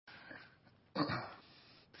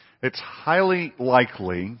It's highly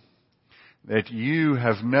likely that you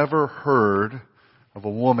have never heard of a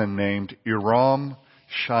woman named Iram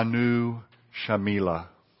Shanu Shamila.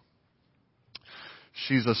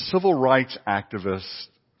 She's a civil rights activist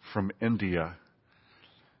from India.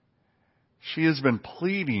 She has been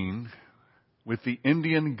pleading with the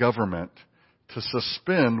Indian government to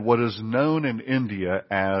suspend what is known in India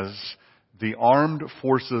as the Armed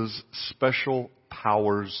Forces Special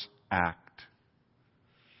Powers Act.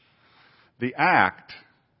 The act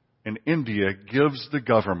in India gives the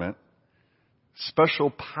government special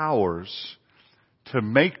powers to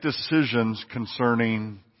make decisions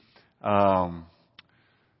concerning the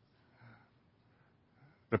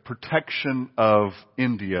protection of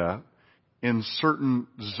India in certain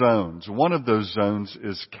zones. One of those zones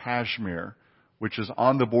is Kashmir, which is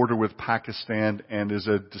on the border with Pakistan and is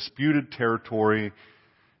a disputed territory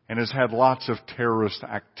and has had lots of terrorist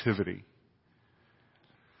activity.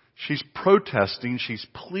 She's protesting, she's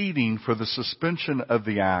pleading for the suspension of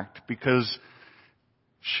the act because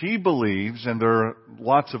she believes, and there are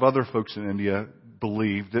lots of other folks in India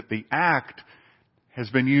believe, that the act has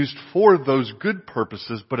been used for those good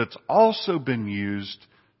purposes, but it's also been used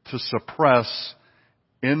to suppress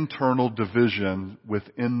internal division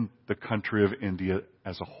within the country of India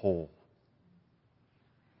as a whole.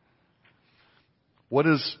 What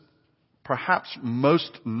is perhaps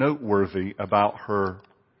most noteworthy about her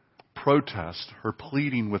protest, her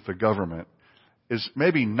pleading with the government, is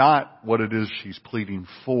maybe not what it is she's pleading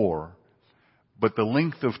for, but the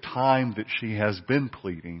length of time that she has been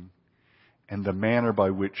pleading and the manner by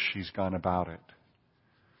which she's gone about it.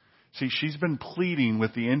 See, she's been pleading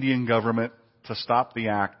with the Indian government to stop the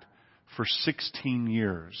act for 16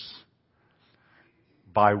 years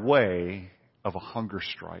by way of a hunger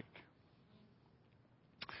strike.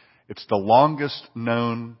 It's the longest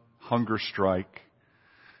known hunger strike,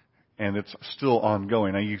 and it's still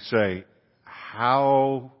ongoing. Now you say,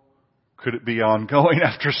 how could it be ongoing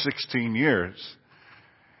after 16 years?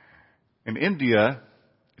 In India,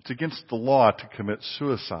 it's against the law to commit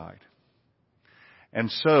suicide. And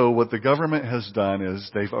so what the government has done is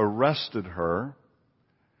they've arrested her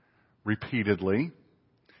repeatedly,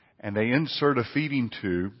 and they insert a feeding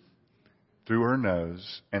tube through her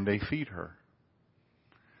nose, and they feed her.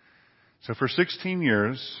 So for 16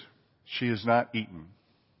 years, she has not eaten.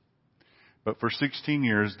 But for 16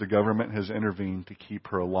 years, the government has intervened to keep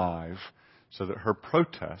her alive so that her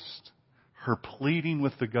protest, her pleading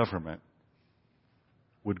with the government,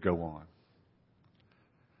 would go on.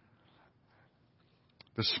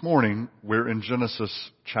 This morning, we're in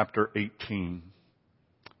Genesis chapter 18,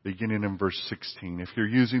 beginning in verse 16. If you're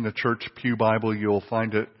using the Church Pew Bible, you'll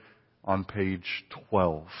find it on page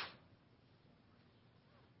 12.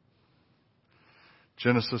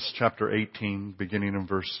 Genesis chapter 18, beginning in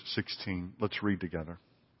verse 16. Let's read together.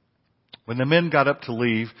 When the men got up to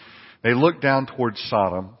leave, they looked down towards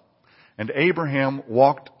Sodom, and Abraham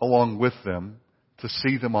walked along with them to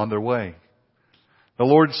see them on their way. The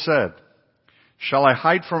Lord said, "Shall I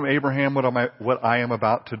hide from Abraham what I am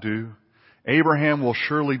about to do? Abraham will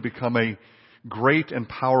surely become a great and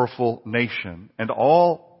powerful nation, and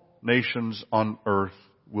all nations on earth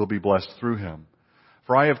will be blessed through him.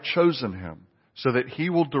 For I have chosen him, so that he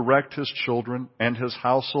will direct his children and his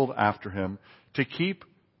household after him to keep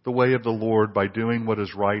the way of the Lord by doing what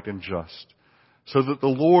is right and just, so that the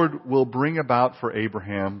Lord will bring about for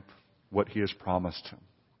Abraham what he has promised him."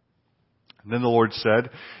 And then the Lord said,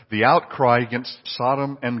 "The outcry against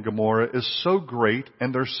Sodom and Gomorrah is so great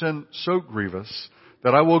and their sin so grievous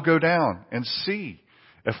that I will go down and see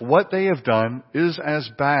if what they have done is as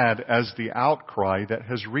bad as the outcry that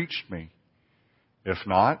has reached me. If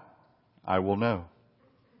not, I will know."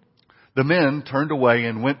 The men turned away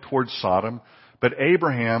and went towards Sodom, but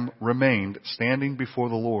Abraham remained standing before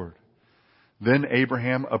the Lord. Then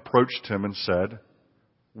Abraham approached him and said,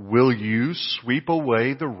 "Will you sweep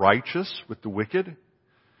away the righteous with the wicked?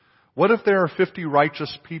 What if there are 50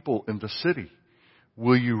 righteous people in the city?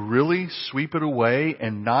 Will you really sweep it away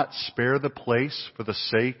and not spare the place for the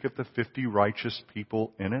sake of the 50 righteous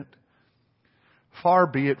people in it? Far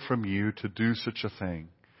be it from you to do such a thing,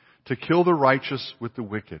 to kill the righteous with the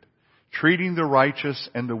wicked, treating the righteous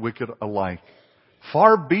and the wicked alike.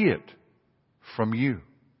 Far be it from you.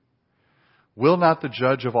 Will not the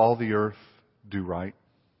judge of all the earth do right?"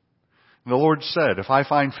 And the Lord said, "If I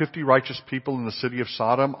find 50 righteous people in the city of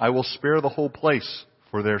Sodom, I will spare the whole place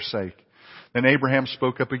for their sake." Then Abraham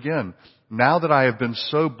spoke up again, "Now that I have been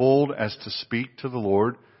so bold as to speak to the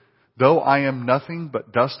Lord, though I am nothing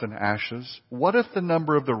but dust and ashes, what if the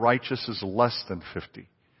number of the righteous is less than 50?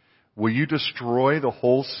 Will you destroy the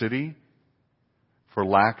whole city for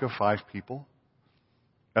lack of 5 people?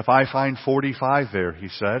 If I find 45 there, he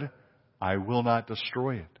said, I will not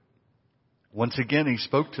destroy it. Once again, he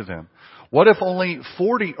spoke to them. What if only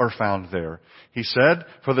 40 are found there? He said,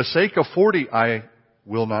 for the sake of 40, I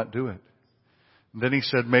will not do it. And then he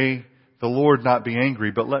said, may the Lord not be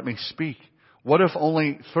angry, but let me speak. What if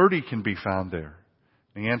only 30 can be found there?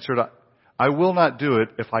 And he answered, I will not do it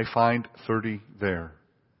if I find 30 there.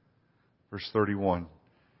 Verse 31.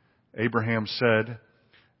 Abraham said,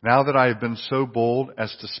 now that I have been so bold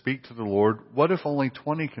as to speak to the Lord, what if only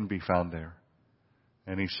 20 can be found there?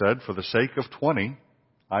 And he said, for the sake of 20,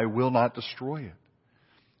 I will not destroy it.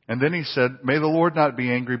 And then he said, may the Lord not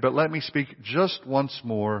be angry, but let me speak just once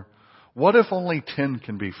more. What if only 10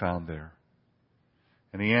 can be found there?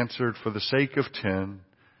 And he answered, for the sake of 10,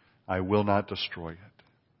 I will not destroy it.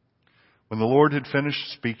 When the Lord had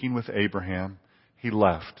finished speaking with Abraham, he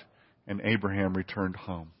left, and Abraham returned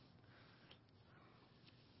home.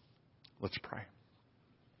 Let's pray.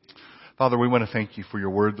 Father, we want to thank you for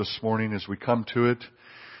your word this morning. As we come to it,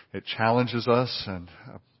 it challenges us in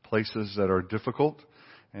places that are difficult.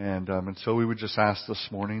 And so we would just ask this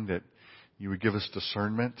morning that you would give us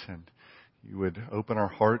discernment and you would open our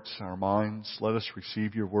hearts, our minds. Let us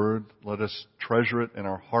receive your word. Let us treasure it in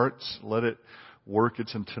our hearts. Let it work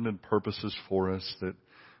its intended purposes for us, that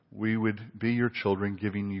we would be your children,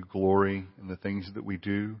 giving you glory in the things that we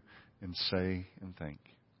do and say and think.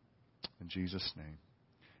 In Jesus' name,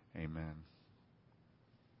 amen.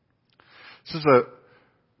 This is a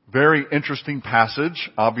very interesting passage,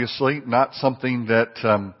 obviously, not something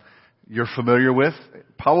that you're familiar with,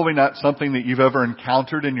 probably not something that you've ever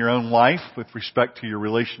encountered in your own life with respect to your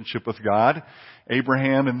relationship with God.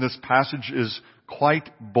 Abraham in this passage is quite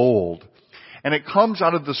bold. And it comes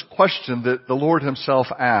out of this question that the Lord himself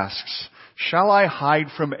asks, shall I hide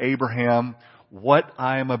from Abraham what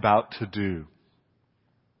I am about to do?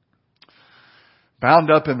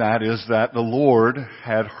 Bound up in that is that the Lord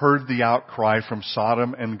had heard the outcry from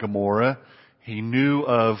Sodom and Gomorrah. He knew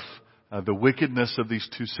of the wickedness of these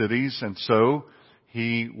 2 cities, and so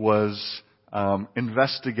he was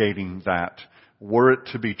investigating that. Were it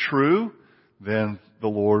to be true, then the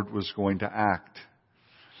Lord was going to act.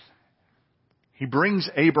 He brings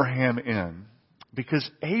Abraham in because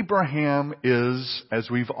Abraham is, as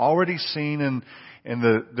we've already seen in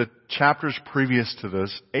the chapters previous to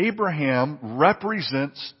this, Abraham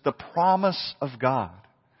represents the promise of God.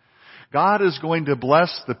 God is going to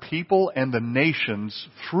bless the people and the nations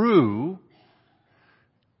through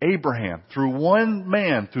Abraham, through one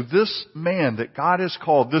man, through this man that God has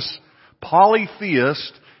called, this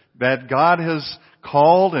polytheist that God has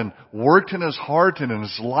called and worked in his heart and in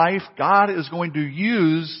his life. God is going to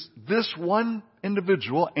use this one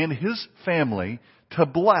individual and his family to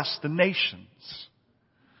bless the nations.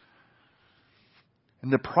 In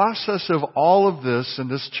the process of all of this in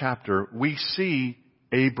this chapter, we see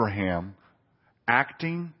Abraham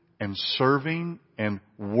acting and serving and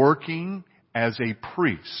working as a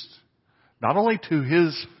priest, not only to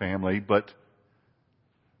his family, but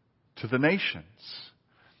to the nations.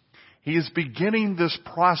 He is beginning this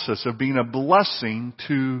process of being a blessing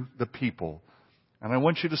to the people. And I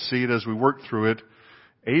want you to see it as we work through it.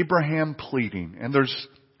 Abraham pleading. And there's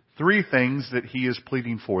 3 things that he is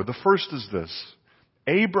pleading for. The first is this.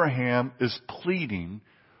 Abraham is pleading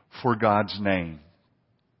for God's name.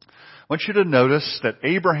 I want you to notice that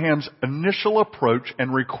Abraham's initial approach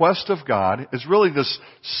and request of God is really this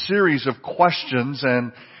series of questions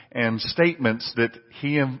and statements that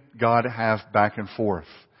he and God have back and forth.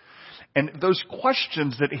 And those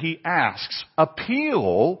questions that he asks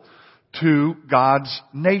appeal to God's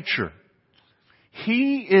nature.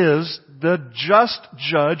 He is the just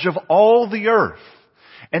judge of all the earth.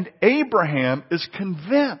 And Abraham is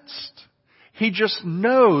convinced. He just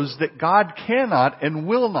knows that God cannot and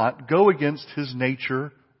will not go against his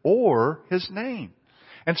nature or his name.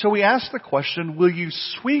 And so he asks the question, will you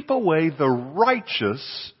sweep away the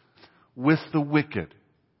righteous with the wicked?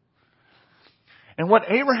 And what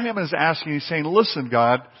Abraham is asking, he's saying, listen,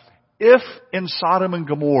 God, if in Sodom and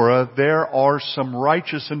Gomorrah there are some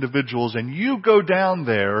righteous individuals and you go down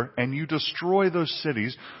there and you destroy those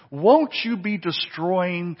cities, won't you be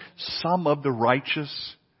destroying some of the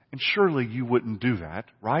righteous? And surely you wouldn't do that,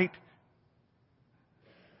 right?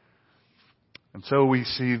 And so we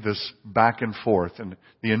see this back and forth. And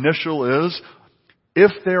the initial is,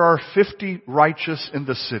 if there are 50 righteous in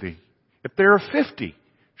the city, if there are 50,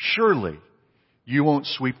 surely you won't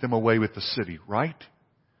sweep them away with the city, right?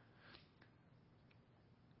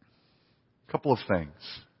 A couple of things.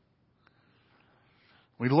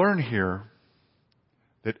 We learn here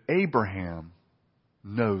that Abraham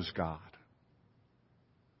knows God.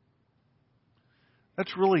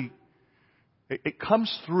 That's really, it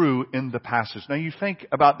comes through in the passage. Now you think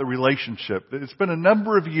about the relationship. It's been a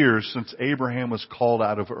number of years since Abraham was called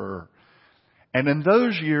out of Ur. And in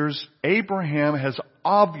those years, Abraham has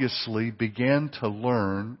obviously began to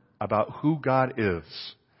learn about who God is.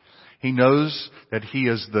 He knows that He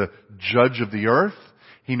is the judge of the earth.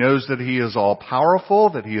 He knows that He is all powerful,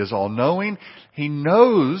 that He is all knowing. He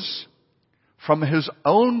knows from his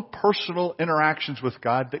own personal interactions with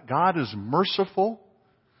God that God is merciful,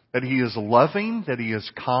 that He is loving, that He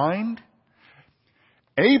is kind.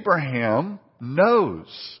 Abraham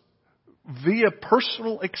knows via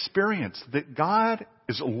personal experience that God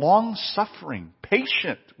is long-suffering,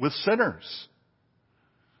 patient with sinners.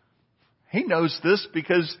 He knows this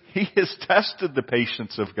because he has tested the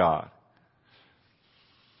patience of God.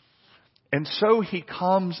 And so he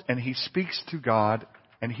comes and he speaks to God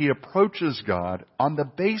and he approaches God on the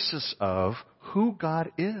basis of who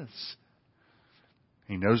God is.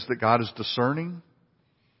 He knows that God is discerning.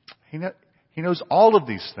 He knows all of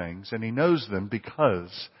these things, and he knows them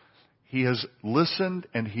because he has listened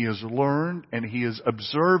and he has learned and he has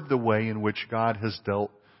observed the way in which God has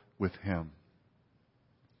dealt with him.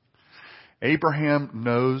 Abraham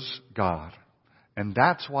knows God, and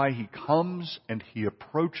that's why he comes and he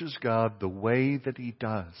approaches God the way that he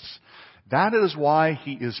does. That is why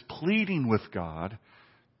he is pleading with God,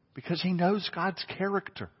 because he knows God's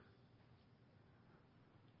character.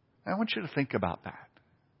 I want you to think about that.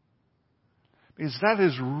 Because that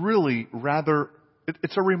is really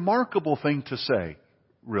it's a remarkable thing to say,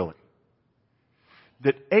 really.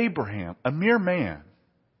 That Abraham, a mere man,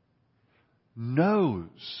 knows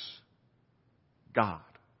God.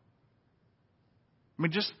 I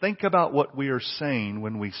mean, just think about what we are saying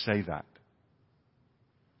when we say that.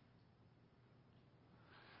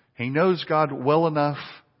 He knows God well enough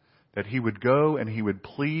that he would go and he would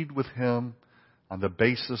plead with him on the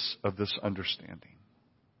basis of this understanding.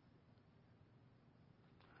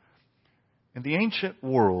 In the ancient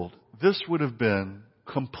world, this would have been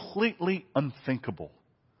completely unthinkable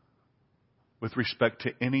with respect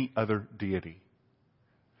to any other deity.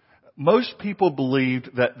 Most people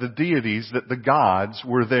believed that the deities, that the gods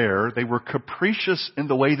were there. They were capricious in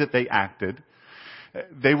the way that they acted.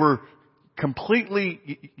 They were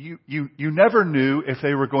completely, you never knew if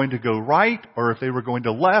they were going to go right or if they were going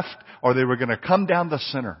to left or they were going to come down the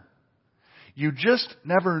center. You just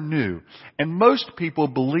never knew. And most people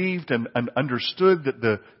believed and understood that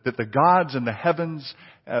the gods in the heavens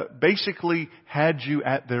basically had you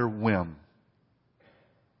at their whim.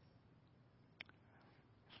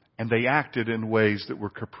 And they acted in ways that were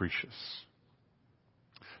capricious.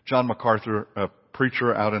 John MacArthur, a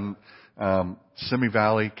preacher out in Simi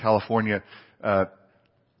Valley, California,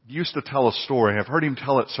 used to tell a story. I've heard him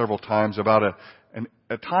tell it several times about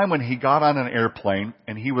a time when he got on an airplane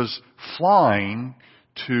and he was flying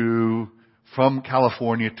from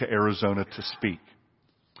California to Arizona to speak.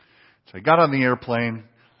 So he got on the airplane,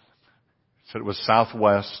 said it was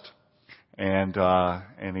Southwest, and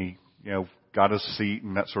he, got his seat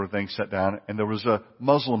and that sort of thing, sat down, and there was a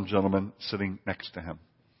Muslim gentleman sitting next to him.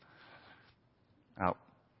 Now,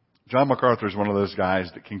 John MacArthur is one of those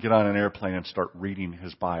guys that can get on an airplane and start reading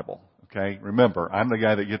his Bible. Okay? Remember, I'm the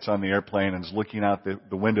guy that gets on the airplane and is looking out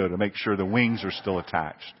the window to make sure the wings are still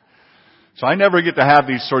attached. So I never get to have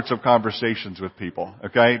these sorts of conversations with people,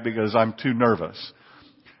 okay? Because I'm too nervous.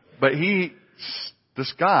 But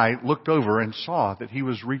this guy looked over and saw that he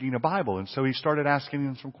was reading a Bible, and so he started asking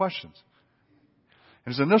him some questions.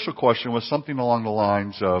 His initial question was something along the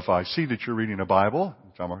lines of, I see that you're reading a Bible.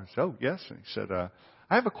 John MacArthur said, oh, yes. And he said, I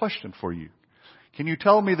have a question for you. Can you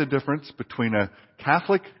tell me the difference between a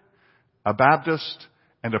Catholic, a Baptist,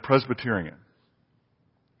 and a Presbyterian?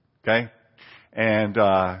 Okay? And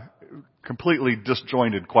completely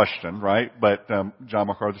disjointed question, right? But John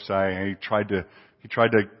MacArthur said he tried to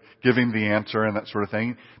give him the answer and that sort of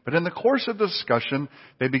thing. But in the course of the discussion,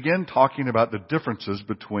 they began talking about the differences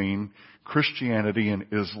between Christianity and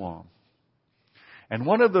Islam. And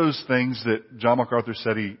one of those things that John MacArthur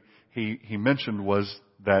said he mentioned was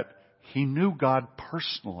that he knew God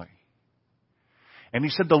personally. And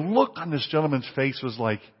he said the look on this gentleman's face was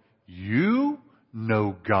like, you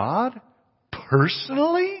know God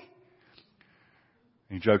personally?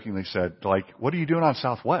 He jokingly said, like, what are you doing on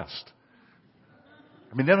Southwest?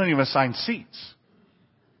 I mean, they don't even assign seats.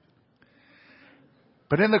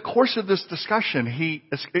 But in the course of this discussion, he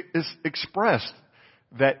expressed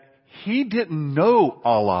that he didn't know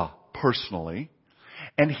Allah personally,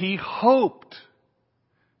 and he hoped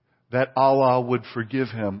that Allah would forgive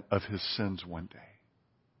him of his sins one day.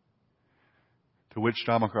 To which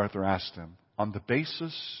John MacArthur asked him, on the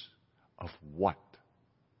basis of what?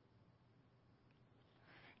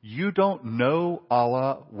 You don't know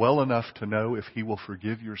Allah well enough to know if He will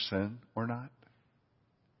forgive your sin or not.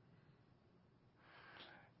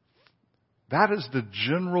 That is the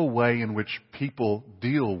general way in which people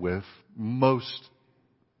deal with most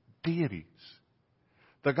deities.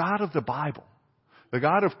 The God of the Bible, the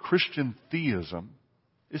God of Christian theism,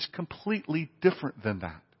 is completely different than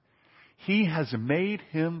that. He has made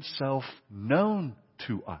Himself known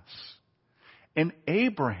to us. And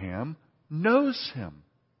Abraham knows Him.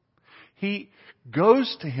 He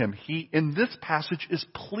goes to Him. He, in this passage, is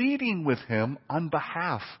pleading with Him on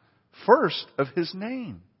behalf, first, of His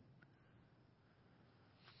name.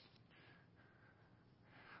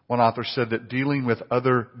 One author said that dealing with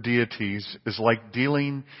other deities is like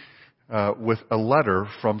dealing with a letter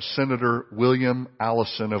from Senator William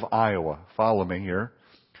Allison of Iowa. Follow me here.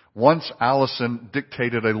 Once Allison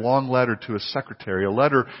dictated a long letter to his secretary, a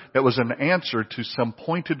letter that was an answer to some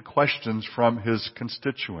pointed questions from his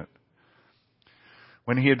constituent.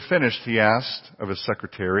 When he had finished, he asked of his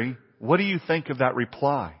secretary, "What do you think of that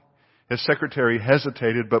reply?" His secretary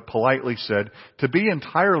hesitated but politely said, "To be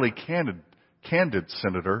entirely candid,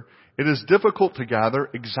 Senator, it is difficult to gather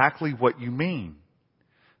exactly what you mean."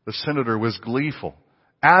 The senator was gleeful.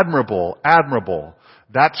 "Admirable, admirable.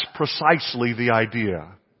 That's precisely the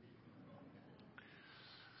idea."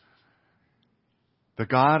 The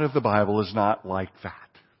God of the Bible is not like that.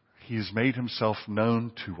 He has made Himself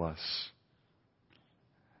known to us.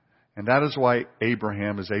 And that is why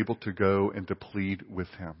Abraham is able to go and to plead with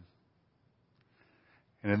Him.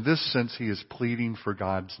 And in this sense, he is pleading for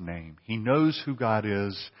God's name. He knows who God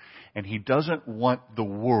is, and he doesn't want the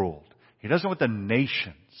world, he doesn't want the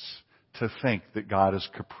nations to think that God is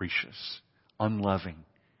capricious, unloving,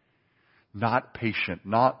 not patient,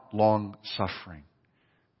 not long-suffering.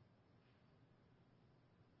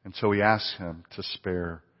 And so he asks Him to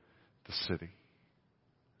spare the city.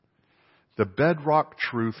 The bedrock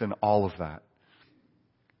truth in all of that,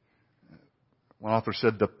 one author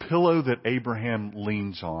said, the pillow that Abraham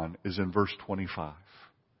leans on is in verse 25,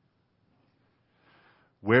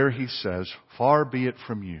 where he says, "Far be it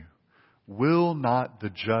from you, will not the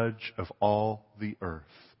judge of all the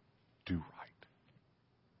earth do right?"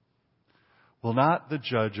 Will not the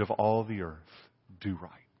judge of all the earth do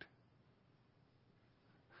right?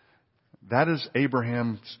 That is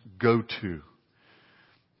Abraham's go-to.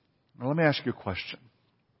 Now let me ask you a question.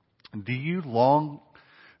 Do you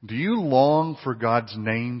long for God's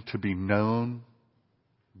name to be known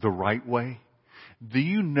the right way? Do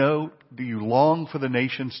you long for the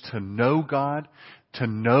nations to know God? To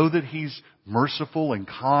know that He's merciful and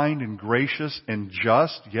kind and gracious and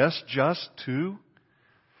just? Yes, just too.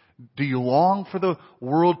 Do you long for the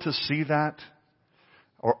world to see that?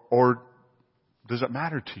 Or does it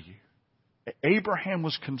matter to you? Abraham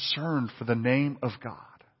was concerned for the name of God.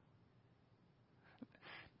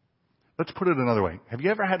 Let's put it another way. Have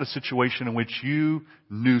you ever had a situation in which you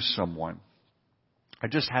knew someone? I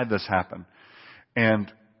just had this happen.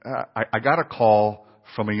 And I got a call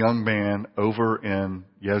from a young man over in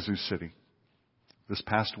Yazoo City this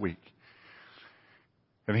past week.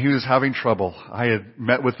 And he was having trouble. I had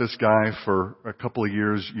met with this guy for a couple of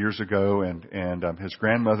years ago, and his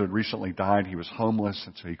grandmother had recently died. He was homeless,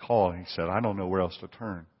 and so he called. And he said, "I don't know where else to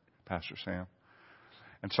turn, Pastor Sam."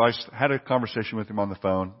 And so I had a conversation with him on the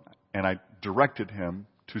phone, and I directed him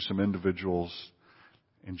to some individuals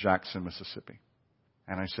in Jackson, Mississippi.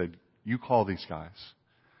 And I said, "You call these guys.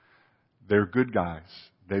 They're good guys.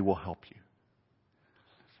 They will help you."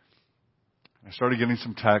 I started getting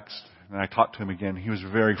some text, and I talked to him again. He was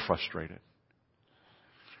very frustrated.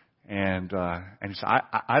 And he said,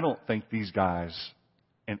 I don't think these guys,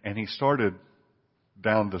 and he started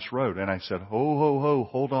down this road. And I said,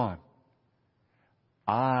 hold on.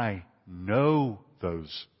 I know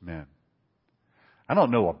those men. I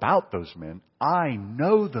don't know about those men. I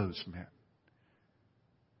know those men.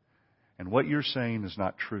 And what you're saying is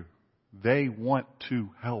not true. They want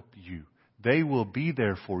to help you. They will be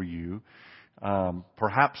there for you.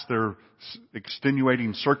 Perhaps they're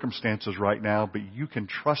extenuating circumstances right now, but you can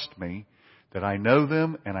trust me that I know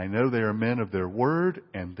them and I know they are men of their word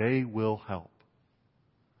and they will help.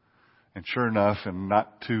 And sure enough, in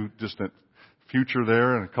not too distant future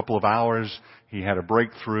there, in a couple of hours, he had a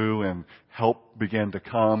breakthrough and help began to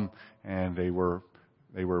come, and they were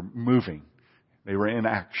moving. They were in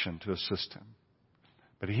action to assist him.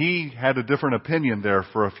 But he had a different opinion there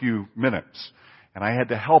for a few minutes. And I had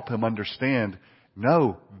to help him understand,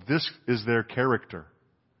 no, this is their character.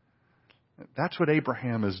 That's what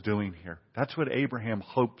Abraham is doing here. That's what Abraham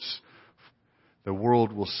hopes the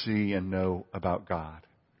world will see and know about God.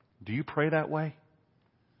 Do you pray that way?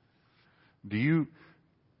 Do you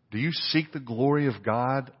Do you seek the glory of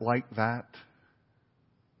God like that?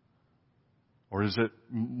 Or is it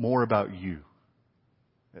more about you?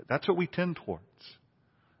 That's what we tend towards.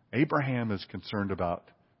 Abraham is concerned about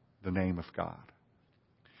the name of God.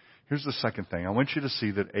 Here's the second thing. I want you to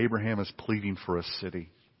see that Abraham is pleading for a city.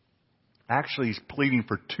 Actually, he's pleading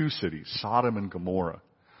for two cities, Sodom and Gomorrah.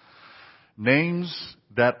 Names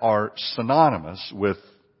that are synonymous with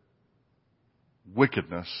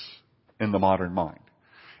wickedness in the modern mind.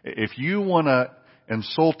 If you want to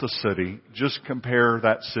insult a city, just compare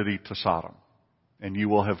that city to Sodom, and you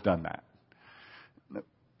will have done that.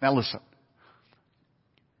 Now listen.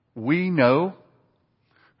 We know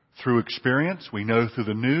through experience, we know through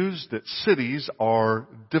the news that cities are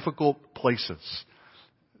difficult places.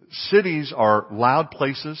 Cities are loud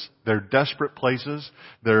places. They're desperate places.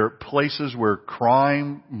 They're places where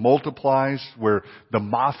crime multiplies, where the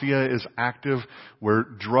mafia is active, where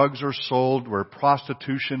drugs are sold, where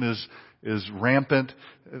prostitution is rampant,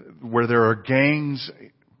 where there are gangs.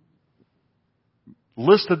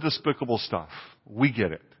 List of despicable stuff. We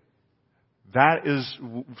get it. That is,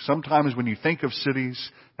 sometimes when you think of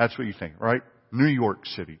cities, that's what you think, right? New York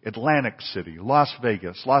City, Atlantic City, Las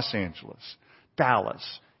Vegas, Los Angeles,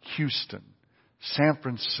 Dallas, Houston, San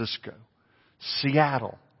Francisco,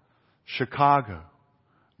 Seattle, Chicago,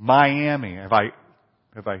 Miami. Have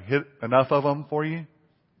I hit enough of them for you?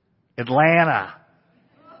 Atlanta.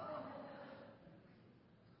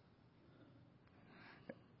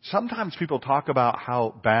 Sometimes people talk about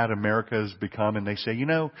how bad America has become, and they say,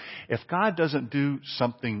 if God doesn't do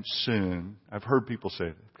something soon, I've heard people say,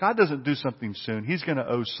 if God doesn't do something soon, He's going to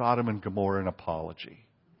owe Sodom and Gomorrah an apology.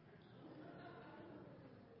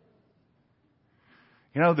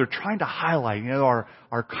 They're trying to highlight,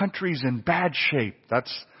 our country's in bad shape.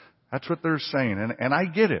 That's what they're saying. And I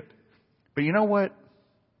get it. But you know what?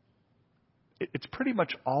 It's pretty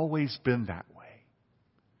much always been that way.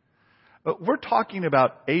 But we're talking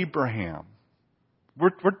about Abraham.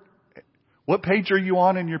 What page are you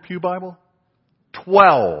on in your Pew Bible?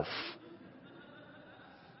 12.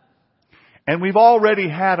 And we've already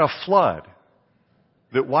had a flood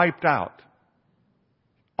that wiped out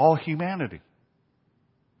all humanity.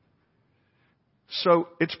 So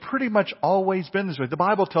it's pretty much always been this way. The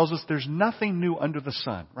Bible tells us there's nothing new under the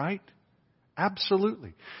sun, right?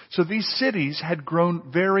 Absolutely. So these cities had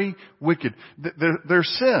grown very wicked. Their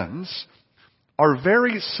sins are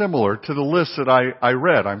very similar to the list that I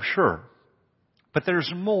read, I'm sure. But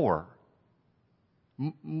there's more.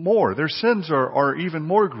 More. Their sins are even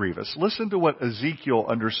more grievous. Listen to what Ezekiel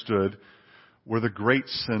understood were the great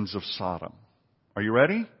sins of Sodom. Are you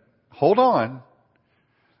ready? Hold on.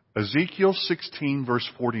 Ezekiel 16 verse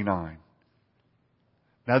 49.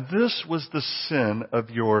 Now this was the sin of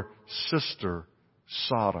your sister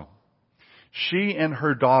Sodom. She and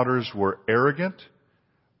her daughters were arrogant,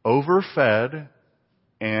 overfed,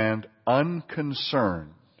 and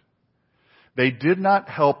unconcerned. They did not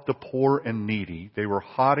help the poor and needy. They were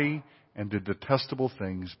haughty and did detestable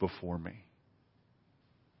things before me.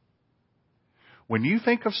 When you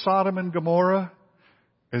think of Sodom and Gomorrah,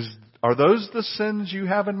 are those the sins you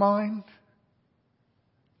have in mind?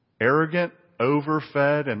 Arrogant,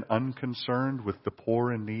 overfed, and unconcerned with the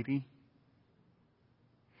poor and needy?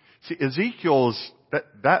 See, Ezekiel's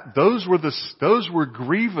those were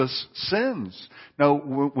grievous sins. Now,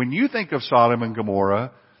 when you think of Sodom and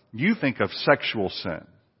Gomorrah, you think of sexual sin,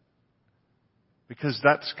 because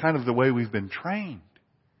that's kind of the way we've been trained.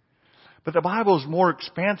 But the Bible is more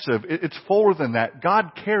expansive. It's fuller than that.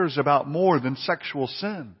 God cares about more than sexual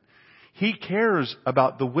sin. He cares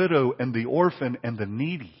about the widow and the orphan and the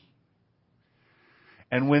needy.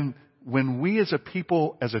 And when we as a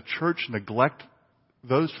people, as a church, neglect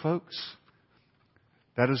those folks,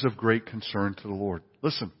 that is of great concern to the Lord.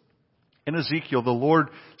 Listen, in Ezekiel, the Lord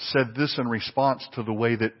said this in response to the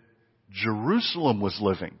way that Jerusalem was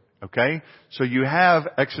living. Okay? So you have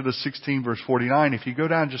Exodus 16 verse 49. If you go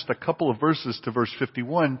down just a couple of verses to verse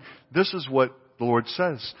 51, this is what the Lord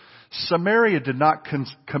says. Samaria did not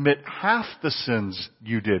commit half the sins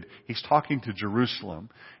you did. He's talking to Jerusalem.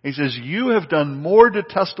 He says, you have done more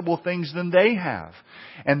detestable things than they have.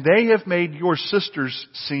 And they have made your sisters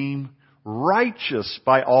seem righteous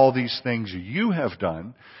by all these things you have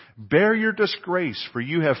done. Bear your disgrace, for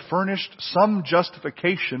you have furnished some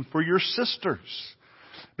justification for your sisters.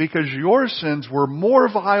 Because your sins were more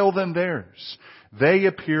vile than theirs. They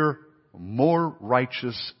appear more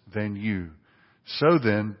righteous than you. So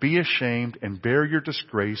then, be ashamed and bear your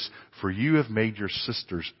disgrace, for you have made your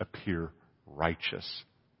sisters appear righteous.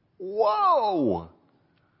 Whoa!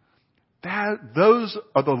 Those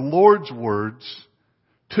are the Lord's words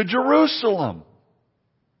to Jerusalem.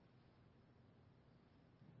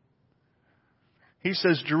 He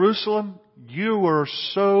says, Jerusalem, you are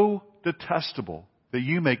so detestable that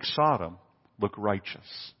you make Sodom look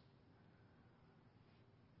righteous.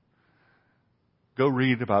 Go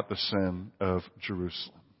read about the sin of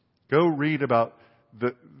Jerusalem. Go read about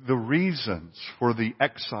the reasons for the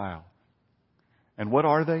exile. And what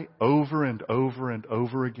are they? Over and over and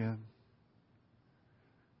over again.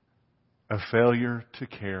 A failure to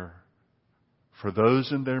care for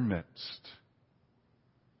those in their midst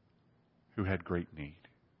who had great need.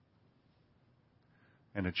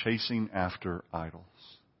 And a chasing after idols.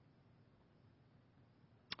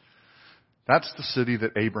 That's the city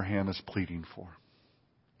that Abraham is pleading for.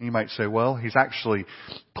 You might say, well, he's actually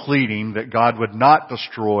pleading that God would not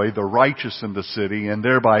destroy the righteous in the city and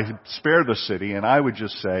thereby spare the city. And I would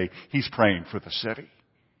just say he's praying for the city.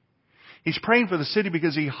 He's praying for the city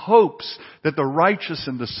because he hopes that the righteous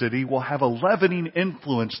in the city will have a leavening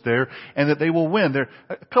influence there and that they will win. There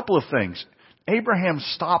are a couple of things. Abraham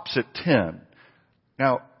stops at 10.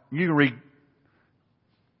 Now, you can read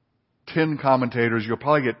 10 commentators. You'll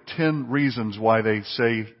probably get 10 reasons why they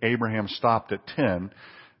say Abraham stopped at 10.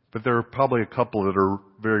 But there are probably a couple that are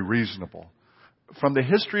very reasonable. From the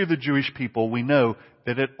history of the Jewish people, we know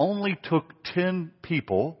that it only took 10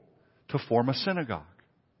 people to form a synagogue.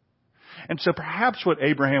 And so perhaps what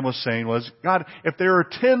Abraham was saying was, God, if there are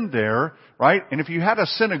 10 there, right, and if you had a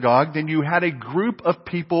synagogue, then you had a group of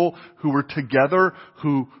people who were together,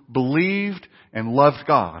 who believed and loved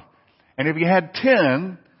God. And if you had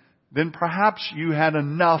 10, then perhaps you had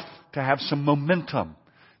enough to have some momentum.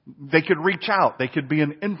 They could reach out. They could be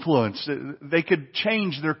an influence. They could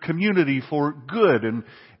change their community for good,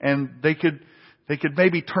 and they could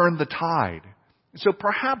maybe turn the tide. So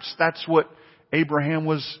perhaps that's what Abraham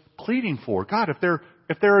was pleading for. God, if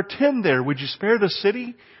there are 10 there, would you spare the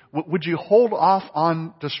city? Would you hold off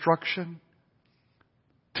on destruction?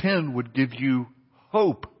 10 would give you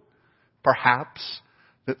hope, perhaps,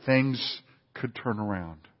 that things could turn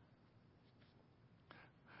around.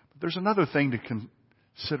 But there's another thing to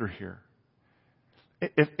consider here.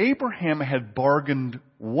 If Abraham had bargained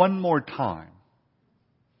one more time,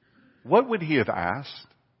 what would he have asked?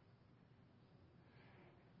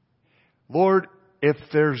 Lord, if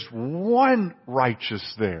there's one righteous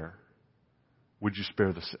there, would you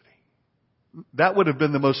spare the city? That would have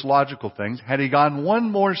been the most logical thing. Had he gone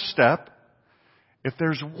one more step, if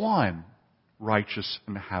there's one righteous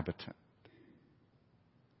inhabitant.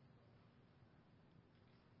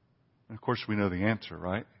 And of course we know the answer,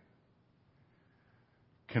 right?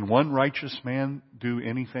 Can one righteous man do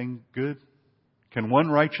anything good? Can one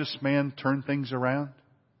righteous man turn things around?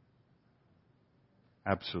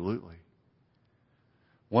 Absolutely.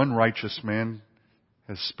 One righteous man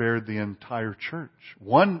has spared the entire church.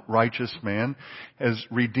 One righteous man has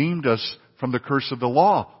redeemed us from the curse of the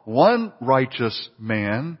law. One righteous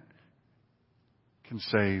man can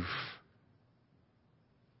save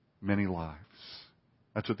many lives.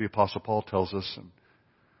 That's what the Apostle Paul tells us in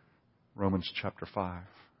Romans chapter 5.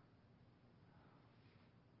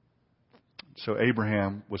 So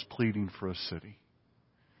Abraham was pleading for a city.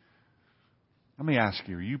 Let me ask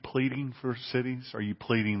you, are you pleading for cities? Are you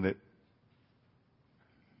pleading that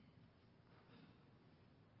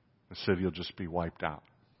the city will just be wiped out?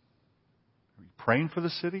 Are you praying for the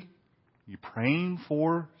city? Are you praying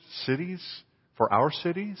for cities, for our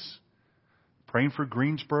cities? Praying for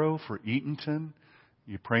Greensboro, for Eatonton?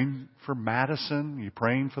 Are you praying for Madison? Are you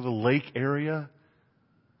praying for the Lake area? Are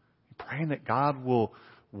you praying that God will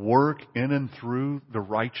work in and through the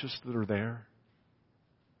righteous that are there?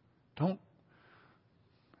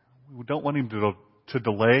 We don't want Him to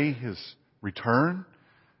delay His return.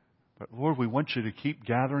 But Lord, we want you to keep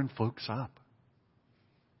gathering folks up.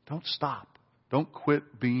 Don't stop. Don't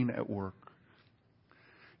quit being at work.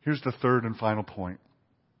 Here's the third and final point.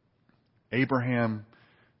 Abraham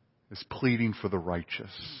is pleading for the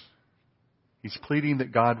righteous. He's pleading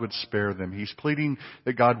that God would spare them. He's pleading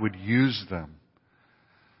that God would use them.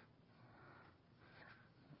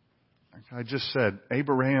 Like I just said,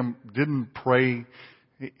 Abraham didn't pray.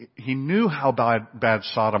 He knew how bad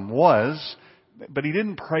Sodom was, but he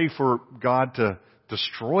didn't pray for God to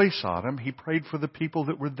destroy Sodom. He prayed for the people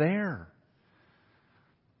that were there.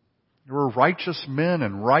 There were righteous men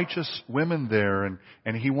and righteous women there,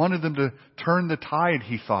 and he wanted them to turn the tide,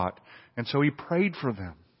 he thought. And so he prayed for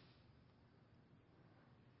them.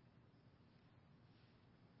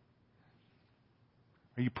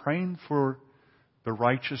 Are you praying for the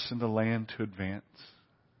righteous in the land to advance?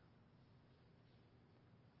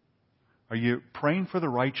 Are you praying for the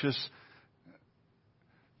righteous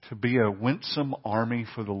to be a winsome army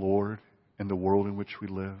for the Lord in the world in which we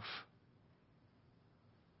live?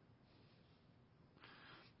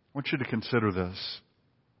 want you to consider this.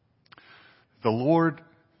 The Lord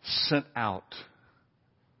sent out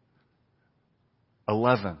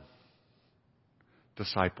 11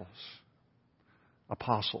 disciples,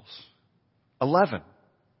 apostles. 11.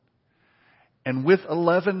 And with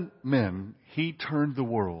 11 men, He turned the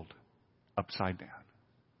world upside down.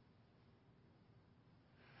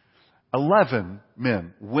 11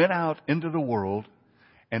 men went out into the world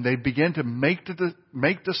and they began to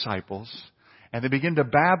make disciples, and they began to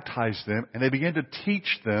baptize them, and they began to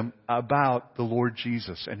teach them about the Lord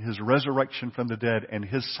Jesus and His resurrection from the dead and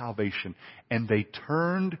His salvation. And they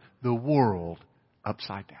turned the world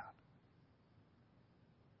upside down.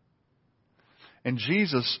 And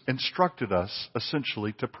Jesus instructed us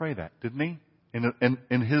essentially to pray that, didn't He?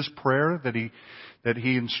 In His prayer that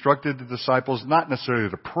He instructed the disciples not necessarily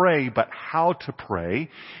to pray, but how to pray.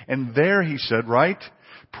 And there He said, right,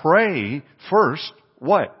 pray first,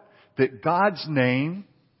 what? That God's name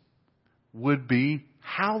would be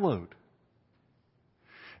hallowed.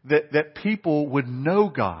 That people would know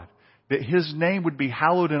God. That His name would be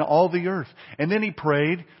hallowed in all the earth. And then He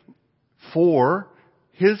prayed for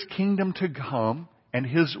His kingdom to come and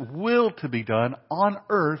His will to be done on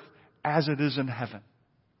earth as it is in heaven.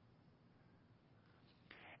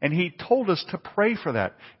 And He told us to pray for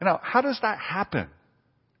that. Now, how does that happen?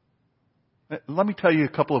 Let me tell you a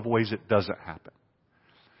couple of ways it doesn't happen.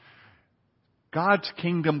 God's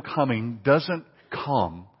kingdom coming doesn't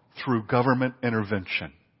come through government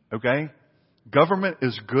intervention. Okay? Government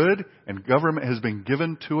is good, and government has been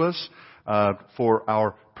given to us for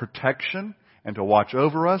our protection and to watch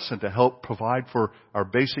over us and to help provide for our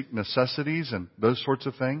basic necessities and those sorts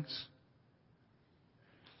of things.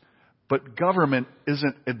 But government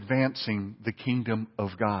isn't advancing the kingdom of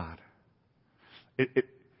God. It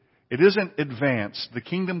isn't advanced. The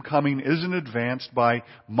kingdom coming isn't advanced by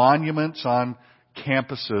monuments on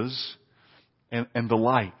campuses and the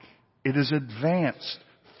like. It is advanced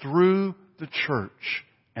through the church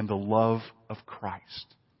and the love of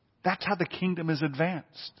Christ. That's how the kingdom is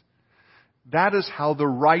advanced. That is how the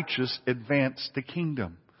righteous advance the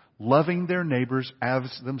kingdom, loving their neighbors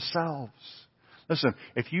as themselves. Listen,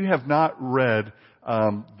 if you have not read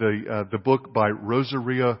the book by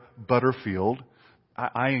Rosaria Butterfield,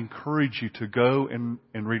 I encourage you to go and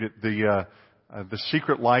read it. The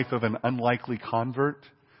Secret Life of an Unlikely Convert,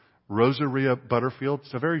 Rosaria Butterfield.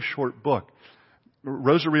 It's a very short book.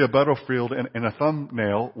 Rosaria Butterfield, in a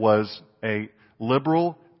thumbnail, was a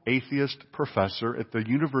liberal atheist professor at the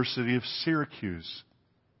University of Syracuse.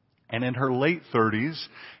 And in her late 30s,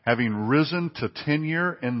 having risen to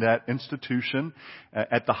tenure in that institution,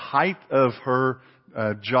 at the height of her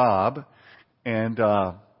job, and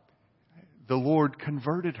the Lord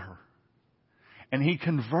converted her. And He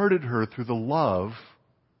converted her through the love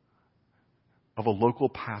of a local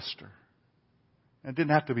pastor. And it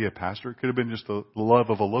didn't have to be a pastor. It could have been just the love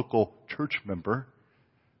of a local church member.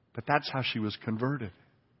 But that's how she was converted.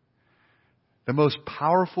 The most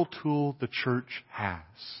powerful tool the church has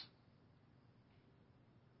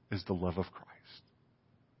is the love of Christ.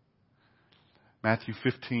 Matthew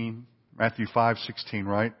 5:16,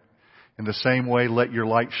 right? In the same way, let your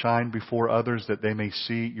light shine before others that they may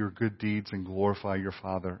see your good deeds and glorify your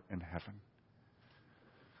Father in heaven.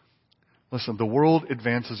 Listen, the world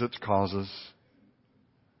advances its causes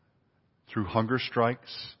through hunger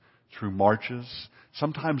strikes, through marches.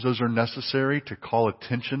 Sometimes those are necessary to call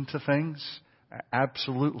attention to things.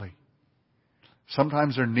 Absolutely.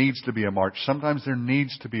 Sometimes there needs to be a march. Sometimes there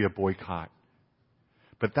needs to be a boycott.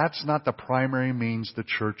 But that's not the primary means the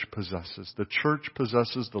church possesses. The church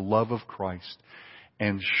possesses the love of Christ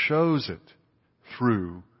and shows it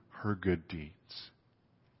through her good deeds.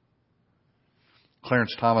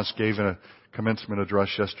 Clarence Thomas gave a commencement address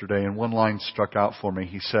yesterday, and one line struck out for me.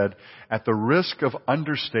 He said, "At the risk of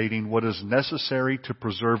understating what is necessary to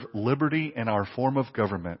preserve liberty in our form of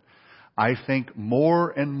government, I think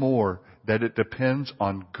more and more that it depends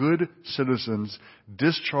on good citizens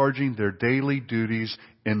discharging their daily duties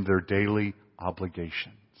in their daily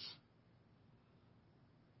obligations."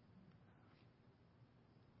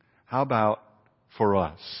 How about for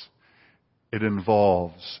us?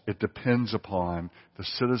 It depends upon the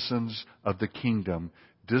citizens of the kingdom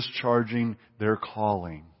discharging their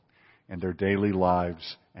calling in their daily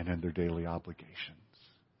lives and in their daily obligations.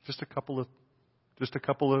 Just a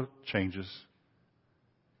couple of changes.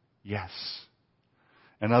 Yes.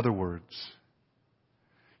 In other words,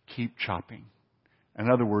 keep chopping.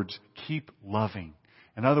 In other words, keep loving.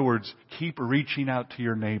 In other words, keep reaching out to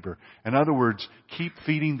your neighbor. In other words, keep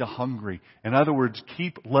feeding the hungry. In other words,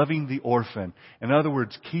 keep loving the orphan. In other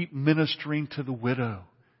words, keep ministering to the widow.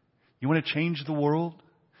 You want to change the world?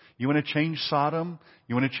 You want to change Sodom?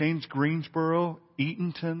 You want to change Greensboro,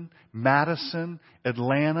 Eatonton, Madison,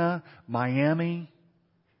 Atlanta, Miami?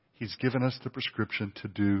 He's given us the prescription to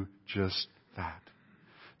do just that.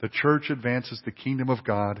 The church advances the kingdom of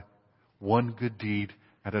God one good deed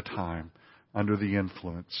at a time under the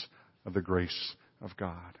influence of the grace of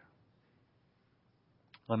God.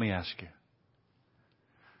 Let me ask you,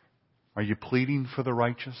 are you pleading for the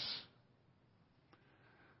righteous?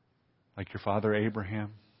 Like your father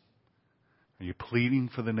Abraham? Are you pleading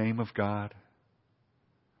for the name of God?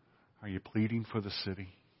 Are you pleading for the city?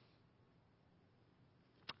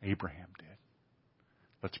 Abraham did.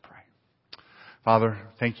 Let's pray. Father,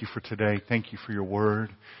 thank you for today. Thank you for your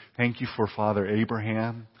word. Thank you for Father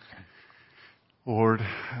Abraham. Lord,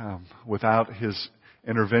 without his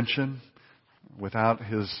intervention, without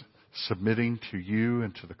his submitting to you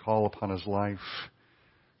and to the call upon his life,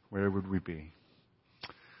 where would we be?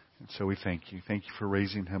 And so we thank you. Thank you for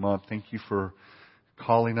raising him up. Thank you for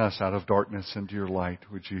calling us out of darkness into your light.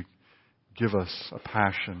 Would you give us a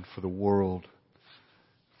passion for the world,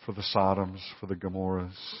 for the Sodoms, for the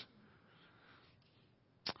Gomorrahs,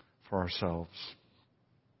 for ourselves.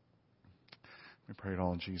 We pray it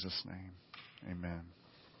all in Jesus' name. Amen.